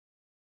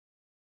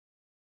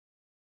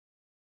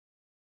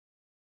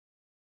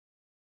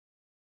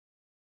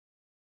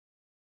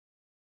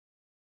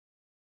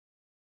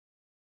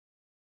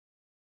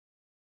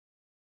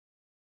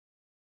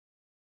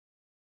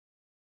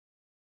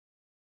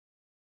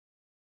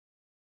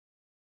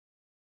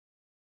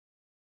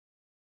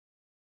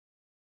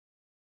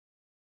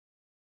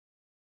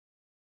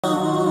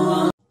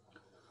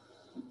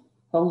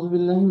أعوذ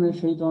بالله من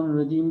الشيطان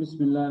الرجيم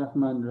بسم الله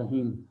الرحمن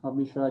الرحيم رب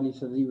اشرح لي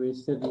صدري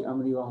ويسر لي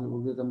أمري واحلل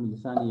عقدة من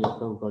لساني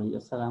يفقهوا قولي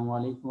السلام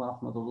عليكم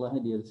ورحمة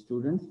الله. Dear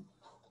students,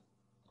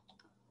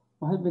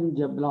 Wahid bin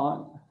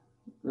Jabla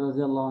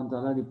radiallahu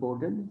anhu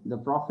reported the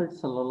Prophet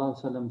sallallahu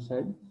alaihi wasallam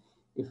said,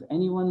 if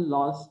anyone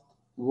lost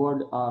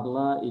word or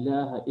la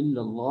ilaha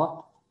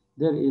illallah,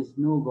 there is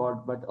no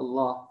God but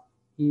Allah,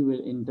 he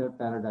will enter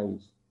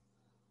paradise.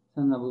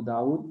 Sunan Abu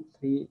Dawud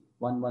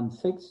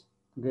 3116,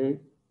 great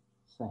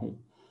Sahih.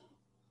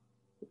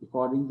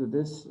 According to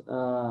this hadith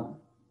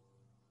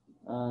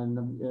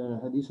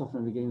of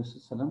Nabi Karim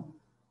Sallallahu,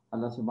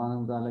 Allah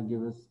subhanahu wa ta'ala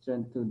give us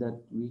strength to that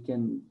we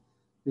can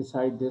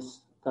recite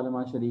this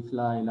kalama sharif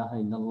la ilaha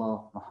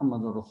illallah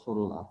Muhammadur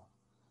Rasulullah.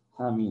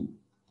 Ameen.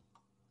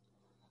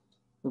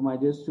 So my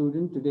dear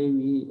student, today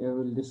we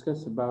will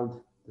discuss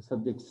about the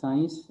subject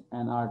science,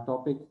 and our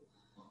topic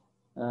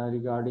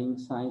regarding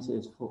science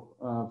is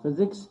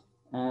physics,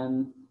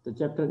 and the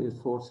chapter is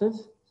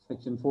forces.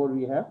 Section 4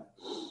 we have.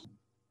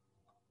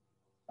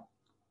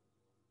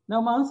 Now,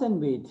 mass and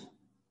weight.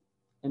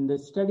 In the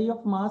study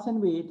of mass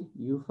and weight,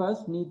 you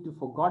first need to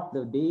forget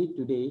the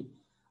day-to-day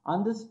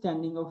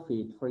understanding of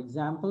weight. For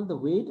example, the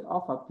weight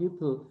of a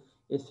pupil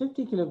is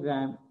 50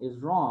 kilograms is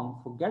wrong.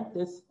 Forget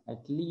this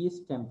at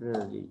least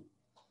temporarily.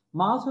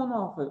 Mass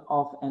of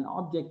an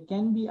object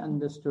can be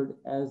understood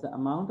as the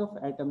amount of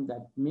atom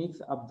that makes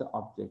up the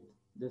object.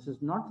 This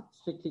is not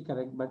strictly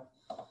correct, but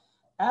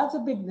as a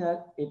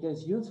beginner, it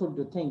is useful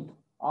to think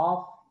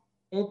of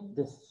it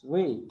this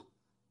way.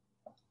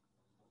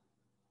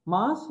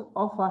 Mass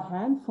of a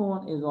hand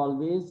phone is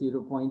always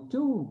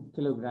 0.2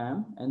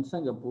 kilogram in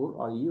Singapore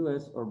or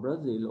US or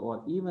Brazil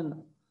or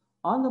even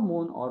on the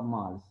moon or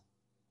Mars.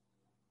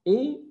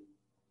 A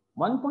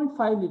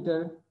 1.5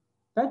 liter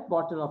PET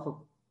bottle of a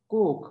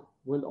Coke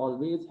will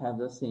always have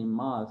the same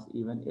mass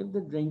even if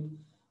the drink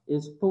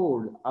is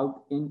poured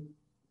out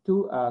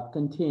into a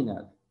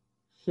container.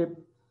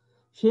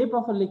 Shape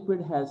of a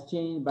liquid has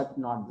changed but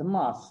not the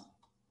mass.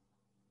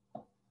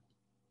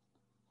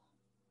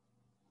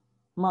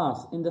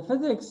 Mass in the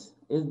physics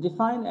is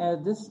defined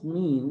as this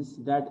means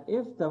that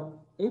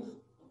if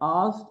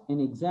asked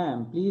in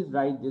exam, please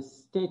write this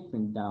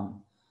statement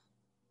down.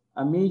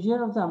 A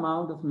measure of the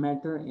amount of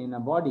matter in a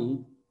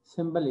body,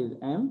 symbol is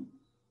m,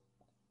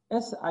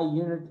 SI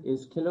unit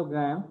is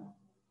kilogram.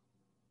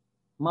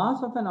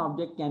 Mass of an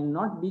object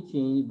cannot be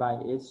changed by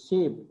its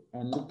shape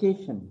and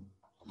location.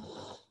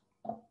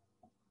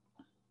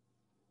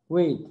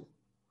 Weight.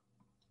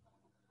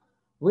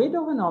 Weight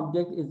of an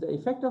object is the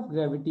effect of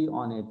gravity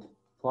on it.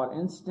 For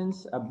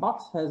instance, a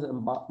box has a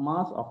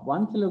mass of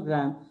 1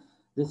 kilogram.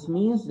 This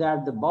means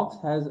that the box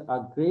has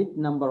a great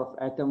number of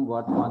atoms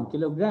worth 1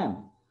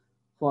 kilogram.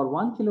 For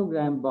 1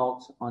 kilogram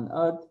box on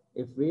Earth,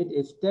 if weight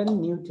is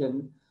 10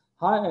 Newton,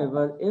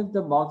 however, if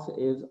the box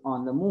is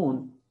on the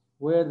moon,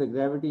 where the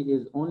gravity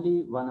is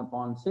only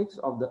 1/6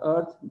 of the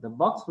Earth, the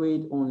box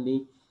weight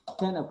only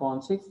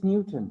 10/6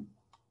 Newton.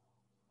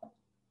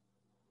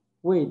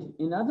 Weight.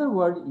 In other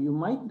words, you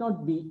might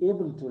not be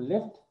able to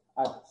lift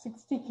a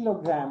 60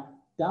 kilogram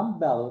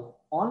dumbbell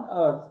on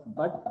Earth,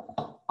 but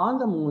on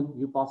the moon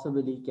you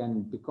possibly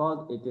can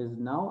because it is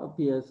now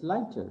appears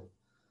lighter.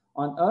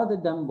 On Earth, the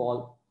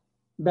dumbbell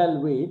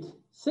weight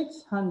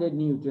 600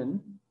 Newton,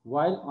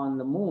 while on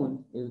the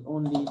moon is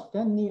only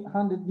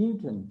 100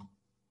 Newton.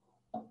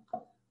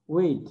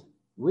 Weight.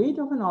 Weight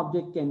of an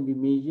object can be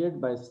measured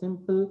by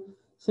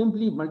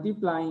simply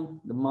multiplying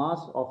the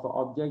mass of an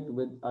object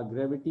with a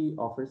gravity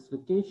of its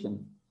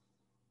location.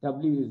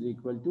 W is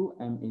equal to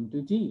m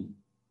into g.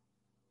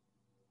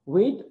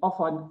 Weight of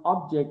an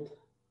object,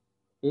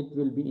 it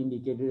will be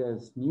indicated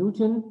as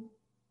Newton.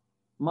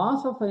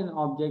 Mass of an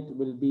object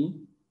will be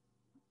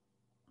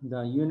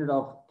the unit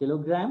of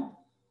kilogram,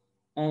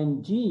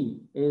 and G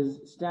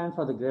stands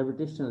for the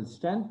gravitational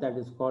strength, that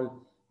is called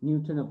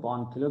Newton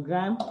upon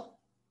kilogram.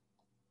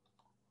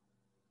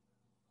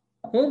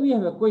 Here we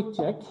have a quick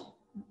check.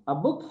 A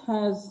book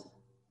has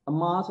a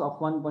mass of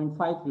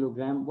 1.5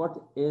 kilogram. What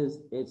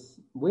is its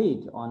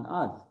weight on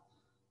Earth?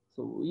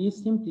 So we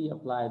simply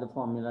apply the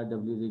formula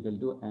W is equal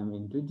to m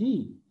into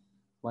g.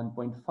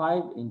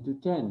 1.5 into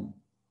 10.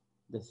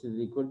 This is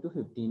equal to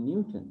 15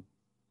 Newton.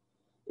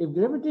 If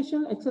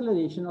gravitational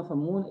acceleration of a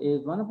moon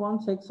is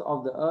 1/6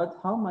 of the Earth,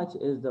 how much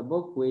is the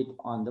book weight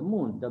on the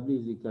moon? W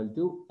is equal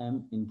to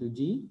m into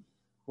g.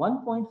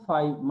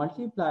 1.5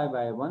 multiplied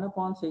by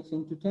 1/6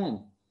 into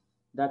 10.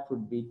 That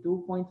would be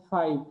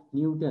 2.5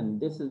 Newton.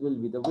 This will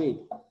be the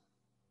weight.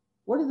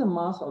 What is the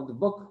mass of the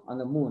book on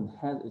the moon?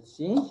 Has it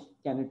changed?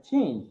 Can it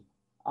change?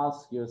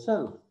 Ask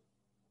yourself.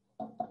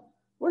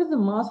 What is the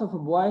mass of a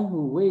boy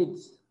who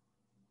weighs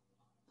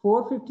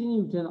 450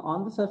 Newton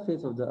on the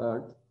surface of the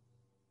Earth?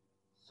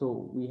 So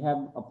we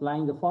have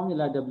applying the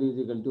formula W is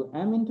equal to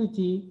m into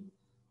g.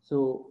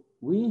 So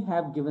we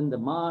have given the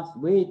mass,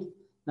 weight.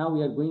 Now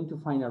we are going to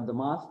find out the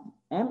mass.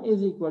 M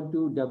is equal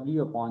to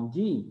W upon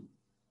g.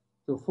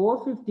 So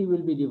 450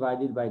 will be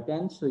divided by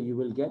 10, so you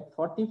will get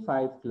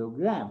 45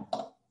 kilograms.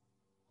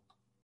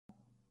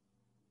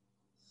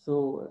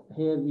 So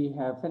here we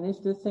have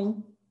finished this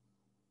thing.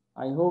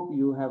 I hope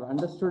you have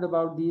understood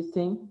about these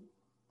things,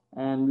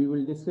 and we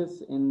will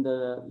discuss in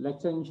the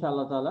lecture,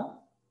 inshallah ta'ala.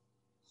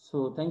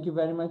 So thank you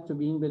very much for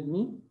being with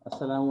me.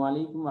 Assalamu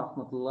alaikum wa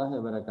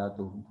rahmatullahi wa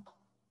barakatuh.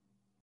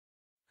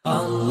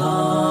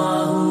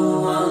 Allah,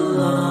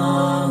 Allah.